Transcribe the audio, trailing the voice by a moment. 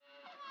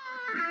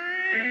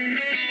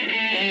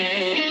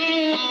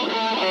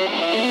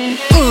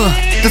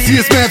Das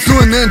hier ist mehr als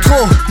nur ein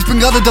Intro. Ich bin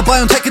gerade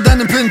dabei und hacke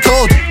deinen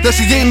PIN-Code.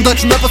 Lösche jeden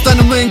deutschen Rap aus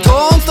deinem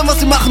Ringtones. Denn was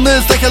sie machen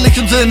ist lächerlich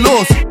und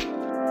sinnlos.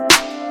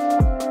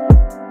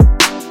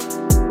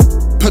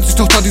 Plötzlich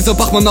taucht da dieser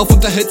Bachmann auf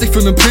und er hält sich für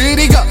einen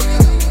Prediger.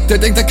 Der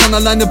denkt, er kann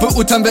alleine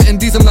beurteilen, wer in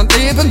diesem Land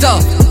leben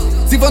darf.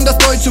 Sie wollen das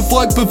deutsche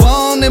Volk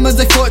bewahren, nehmen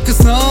sich Volkes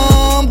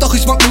Namen. Doch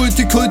ich mag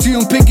Multikulti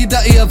und Pinky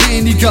da eher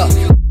weniger.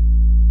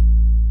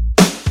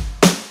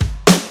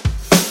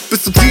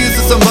 Bis zum Ziel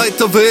ist es ein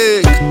weiter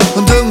Weg.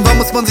 Und irgendwann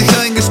muss man sich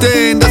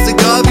eingestehen, dass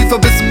egal wie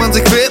verbissen man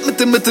sich quält, mit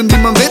den Mitteln, die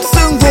man wählt, es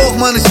irgendwo auch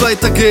mal nicht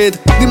weitergeht.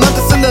 Niemand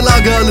ist in der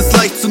Lage, alles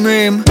leicht zu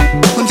nehmen.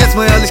 Und jetzt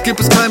mal ehrlich, gibt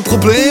es kein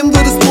Problem.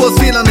 Würdest du aus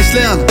Fehlern nicht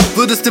lernen,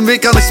 würdest den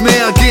Weg gar nicht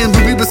mehr gehen. Du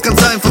bliebest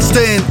ganz einfach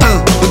stehen,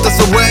 und das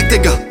war wack,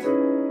 Digga.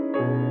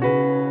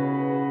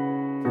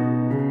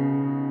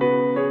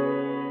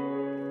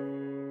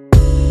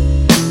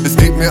 Es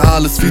geht mir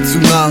alles viel zu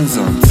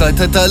langsam. Zeit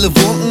heilt alle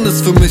Wunden,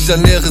 ist für mich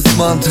ein leeres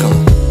Mantra.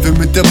 Will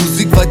mit der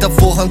Musik weiter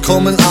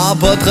vorankommen,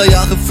 aber 3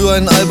 Jahre für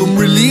ein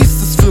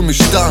Album-Release ist für mich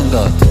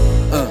Standard.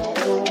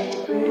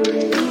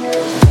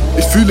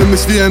 Ich fühle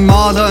mich wie ein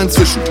Maler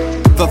inzwischen,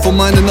 weil vor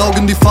meinen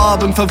Augen die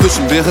Farben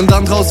verwischen. Während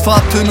andere aus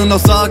Farbtönen und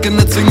Aussagen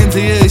erzwingen,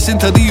 sehe ich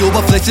hinter die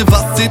Oberfläche,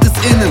 was seht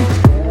es innen.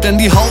 Denn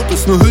die Haut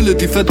ist nur Hülle,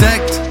 die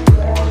verdeckt,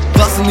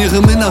 was in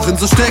ihrem Inneren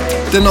so steckt.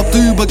 Denn ob du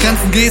über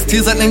Grenzen gehst,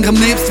 hier seit längerem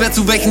lebst, wer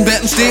zu welchen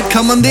Werten steht,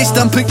 kann man nicht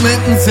an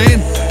Pigmenten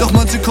sehen. Doch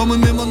manche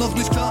kommen immer noch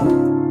nicht klar.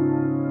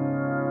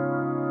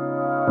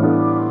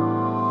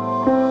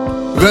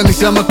 Wenn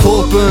ich einmal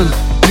tot bin,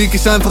 lieg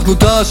ich einfach nur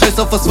da, scheiß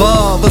auf was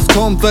war. Was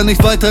kommt, wenn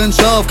ich weiterhin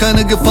scharf?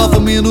 Keine Gefahr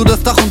von mir, nur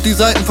das Dach und die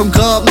Seiten vom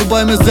Grab. Nur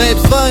bei mir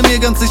selbst, weil mir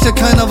ganz sicher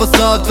keiner was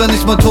sagt. Wenn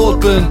ich mal tot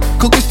bin,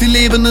 guck ich die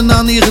Lebenden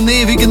an, ihren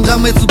ewigen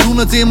Drang mehr zu tun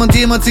als jemand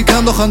jemals. Sie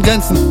kam doch an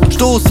Grenzen,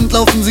 stoßend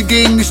laufen sie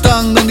gegen die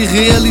Stangen. Denn die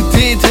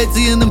Realität hält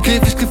sie in einem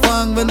Käfig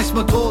gefangen. Wenn ich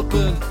mal tot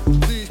bin,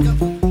 seh ich ganz...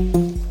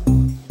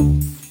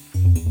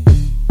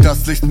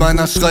 Das Licht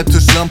meiner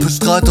Schreibtischlampe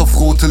strahlt auf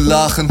rote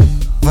Lachen.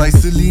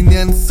 Weiße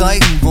Linien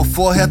zeigen, wo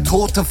vorher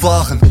Tote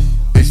waren.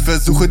 Ich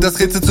versuche das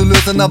Rätsel zu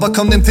lösen, aber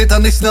komm dem Täter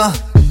nicht nah.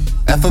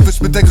 Er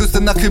verwischt mit der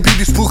größten Nacke wie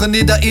die Spuren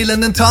jeder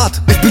elenden Tat.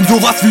 Ich bin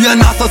sowas wie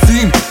ein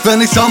Assassin, wenn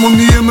ich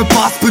Harmonie mit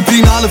Bass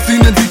bediene. Alle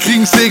fliehen, denn sie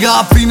kriegen Schläge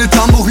ab wie eine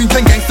Tambourin.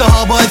 Kein Gangster,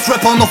 aber als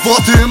Rapper noch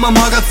Worte im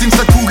Magazin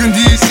statt Kugeln,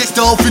 die ich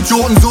richte auf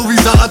Idioten, so wie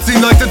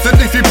Sarrazin. Leuchtet sind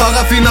nicht wie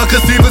Paraffin,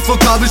 aggressives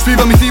Vokabelspiel,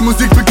 weil mich die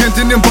Musik beginnt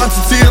in den Band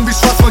zu ziehen wie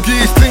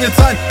Schwarzmagie. Ich bringe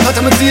Zeit,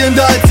 hatte mit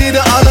ziehender als jede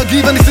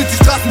Allergie. Wenn ich durch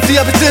die Straßen ziehe,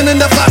 hab ich Sinn in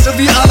der Flasche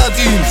wie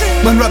Aladdin.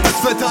 Mein Rap ist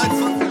fetter als...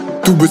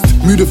 Du bist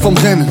müde vom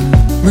Rennen,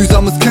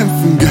 mühsames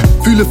Kämpfen,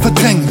 Gefühle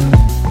verdrängen.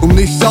 Um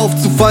nicht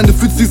aufzufallen, du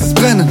fühlst dieses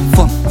Brennen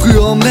von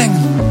früher um Längen.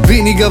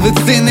 Weniger willst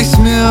du nicht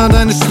mehr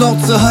deine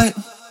Schnauze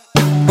halten.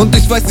 Und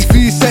ich weiß nicht,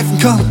 wie ich helfen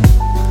kann.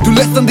 Du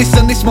lässt an dich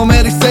dann nicht mal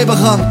mehr dich selber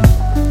ran.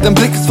 Dein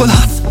Blick ist voll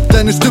Hass,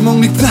 deine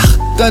Stimmung liegt flach.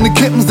 Deine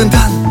Kippen sind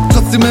dann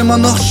trotzdem immer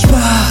noch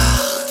schwach.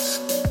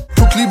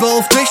 Guck lieber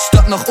auf dich,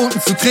 statt nach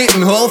unten zu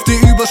treten. Hör auf, dir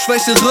über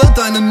Schwächere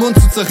deinen Mund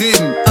zu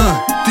zerreden.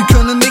 Die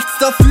können nichts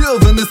dafür,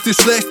 wenn es dir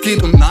schlecht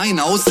geht. Und nein,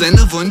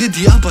 Ausländer wollen dir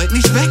die Arbeit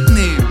nicht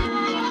wegnehmen.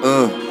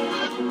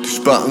 Die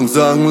Spacken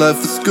sagen, life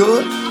is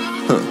good.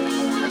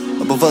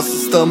 Aber was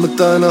ist da mit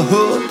deiner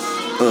Hood?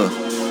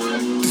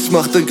 Dich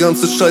macht der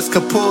ganze Scheiß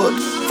kaputt.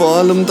 Vor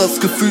allem das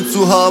Gefühl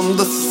zu haben,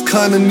 dass es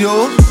keinen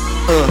juckt.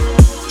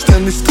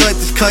 Ständig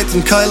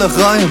Streitigkeiten,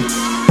 Keilereien.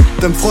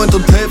 Dein Freund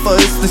und Helfer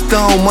ist nicht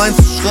da, um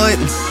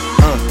einzuschreiten.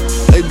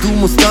 Ey, du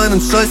musst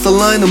deinen Scheiß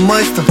alleine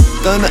meistern.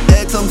 Deine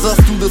Eltern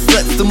sahst du das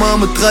letzte Mal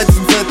mit 13,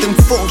 seitdem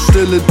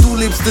Funkstille. Du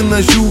lebst in der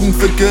Jugend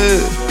für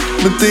Geld.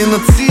 Mit den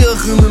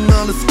Erzieherinnen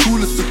alles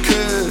cool ist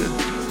okay.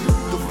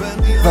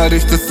 Weil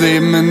dich das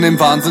Leben in den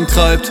Wahnsinn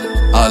treibt.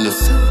 Alles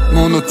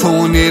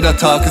monoton, jeder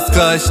Tag ist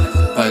gleich.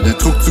 Weil der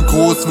Druck zu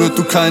groß wird,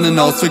 du keinen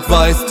Ausweg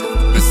weißt.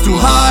 Bist du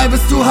high,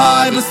 bist du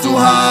high, bist du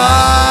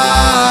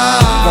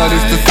high. Weil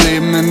dich das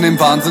Leben in den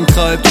Wahnsinn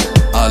treibt.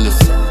 Alles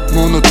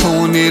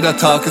monoton, jeder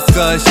Tag ist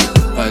gleich.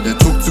 Weil der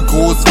Druck zu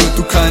groß wird,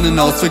 du keinen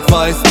Ausweg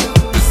weißt.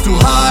 Bist du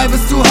high,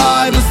 bist du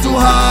high, bist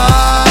du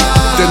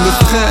high. Denn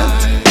es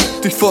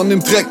trennt dich von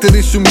dem Dreck, der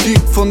dich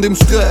umgibt, von dem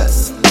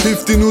Stress.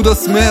 Hilft dir nur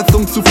das Meth,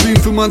 um zu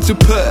fliehen für manche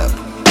Pep.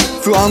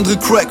 Für andere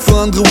Crack, für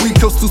andere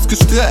Weak hast du's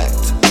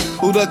gestreckt.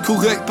 Oder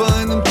korrekt bei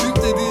einem Typ,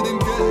 der dir den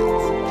Geld...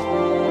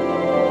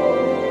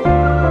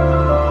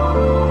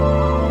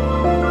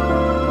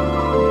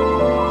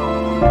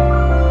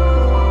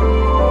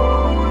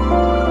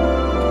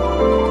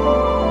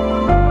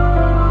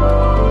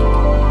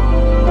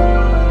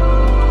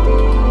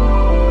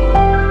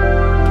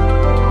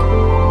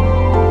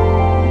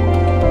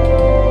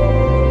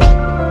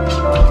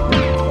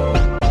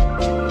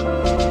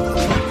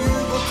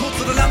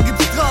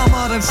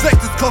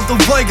 Schlechtes kommt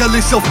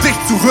unweigerlich auf dich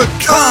zurück,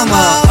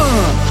 Karma.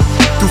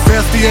 Du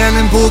fährst die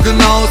Ellenbogen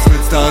aus,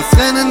 willst das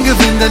Rennen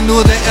gewinnen, denn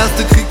nur der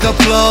Erste kriegt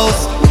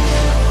Applaus.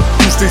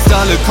 Du stichst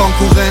alle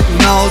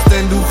Konkurrenten aus,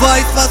 denn du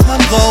weißt, was man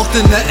braucht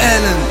in der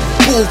Ellen.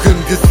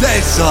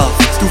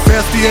 Ellenbogengesellschaft. Du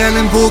fährst die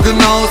Ellenbogen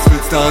aus,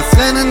 willst das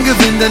Rennen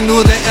gewinnen, denn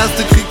nur der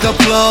Erste kriegt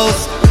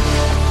Applaus.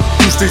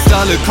 Du stichst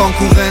alle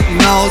Konkurrenten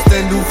aus,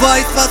 denn du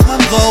weißt, was man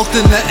braucht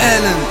in der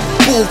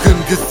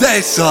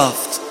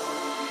Ellenbogengesellschaft.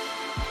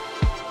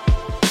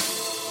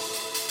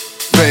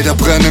 Wälder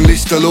brennen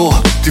lichterloh,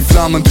 die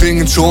Flammen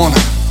dringen schon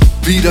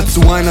wieder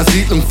zu einer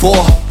Siedlung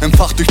vor.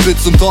 Empfacht durch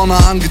Blitz und Donner,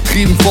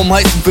 angetrieben vom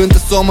heißen Wind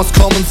des Sommers,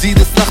 kommen sie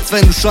des Nachts,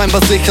 wenn du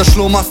scheinbar sicher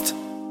schlummerst.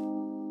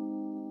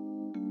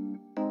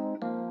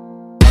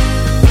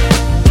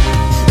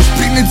 Ich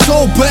bring den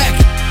Soul back,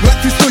 Rap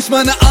fließt durch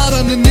meine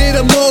Adern in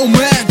jedem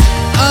Moment.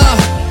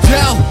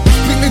 Ja,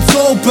 ich bring den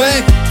Soul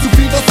back, zu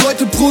viel was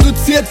heute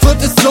produziert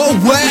wird ist so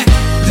wack.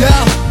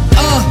 Ja,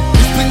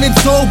 ich bring den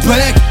Soul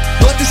back,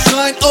 Leute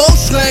schreien, oh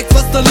Schreck,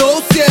 was da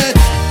los jetzt?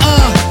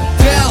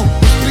 Ja,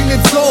 ich bring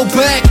den Soul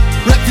back,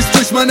 Rap fließt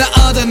durch meine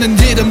Adern in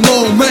jedem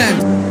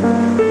Moment.